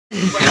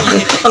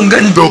Ang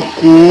ganda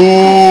ko.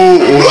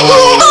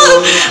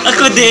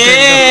 Ako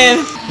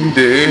din.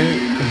 Hindi.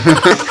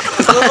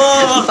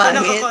 Oo,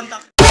 pangit.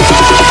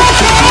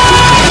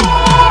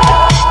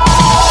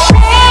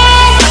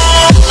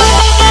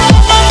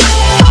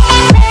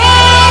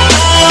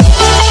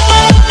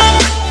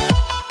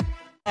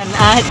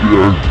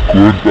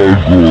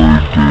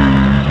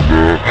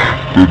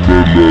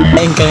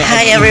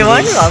 Hi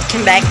everyone,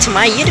 welcome back to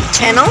my YouTube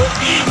channel.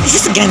 This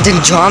is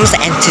Gandang JOMS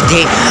and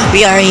today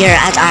we are here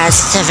at our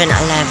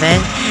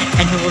 7-Eleven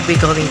and we will be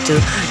going to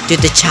do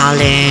the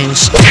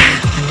challenge,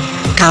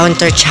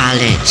 counter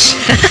challenge.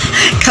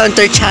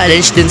 Counter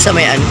challenge dun sa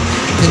may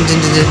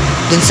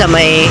dun sa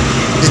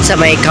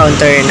may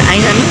counter na ay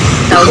ano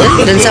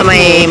tawag dun sa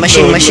may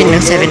machine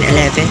ng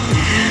 7-Eleven.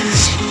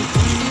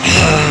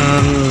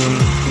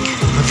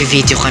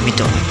 Mag-video kami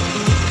doon.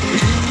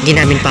 Hindi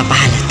namin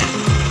papahalata.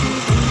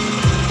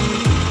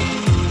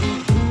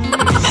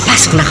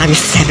 Papasok na kami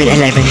sa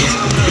 7-Eleven.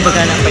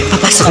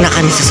 Papasok na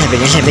kami sa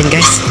 7-Eleven,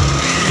 guys.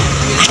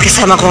 At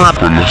kasama ko nga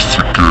pala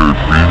si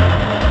Kevin.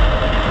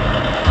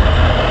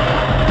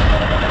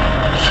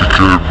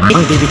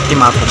 Ang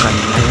bibiktima po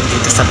kami ngayon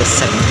dito sa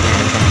 7-Eleven.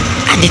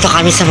 Andito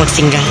kami sa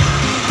Magsingal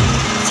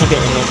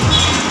 7-Eleven.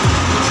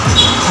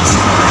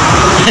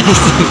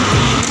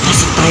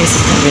 Pasok tayo sa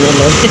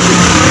 7-Eleven.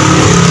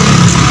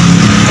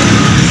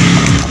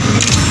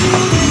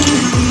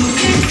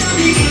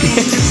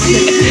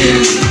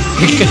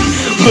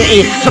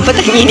 Ba't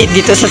ang init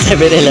dito sa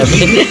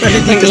 7-Eleven?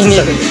 Ang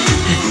init.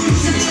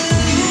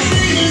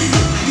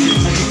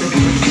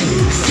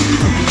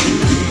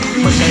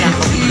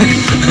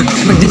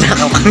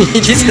 Magdinakaw kami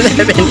dito sa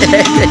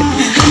 7-Eleven.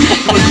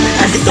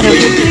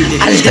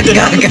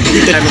 Alagaga.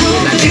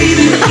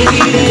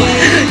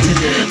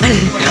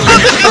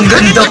 Ang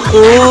ganda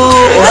ko.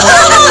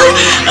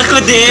 Ako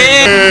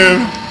din.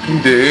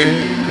 Hindi.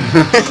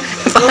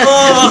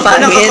 Oo,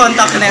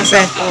 nakakontak na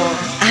ako.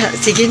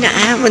 Sige na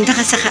punta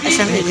ka sa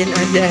medyan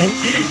o dyan.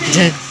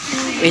 Dyan.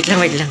 Wait lang.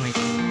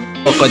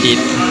 Ako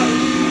dito.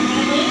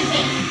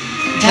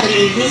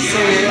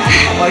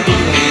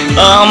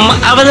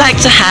 I would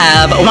like to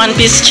have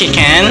 1-piece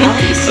chicken,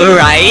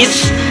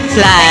 rice,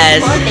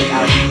 plus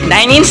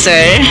 9-in,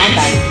 sir.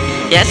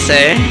 Yes,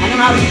 sir.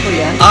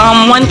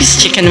 1-piece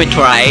chicken with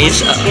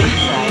rice,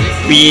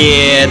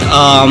 with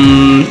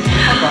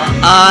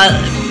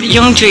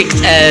yung drink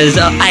is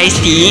iced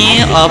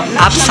tea of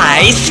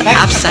upsize.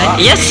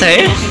 Yes,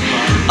 sir.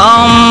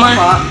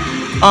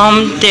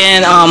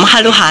 Then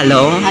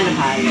halo-halo.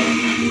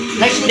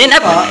 Then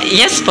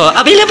yes po.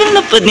 Available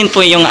na po din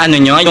po yung ano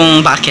nyo,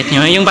 yung bucket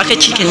nyo, yung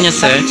bucket chicken nyo,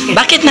 sir.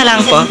 Bucket na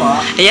lang po.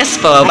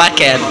 Yes po,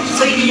 bucket.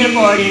 So hindi nyo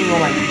po order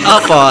mo one?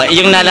 Opo,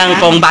 yung na lang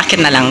pong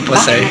bucket na lang po,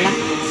 sir.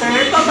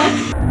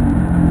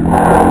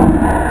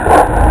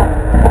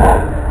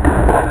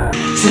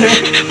 Sir,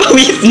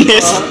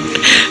 Business.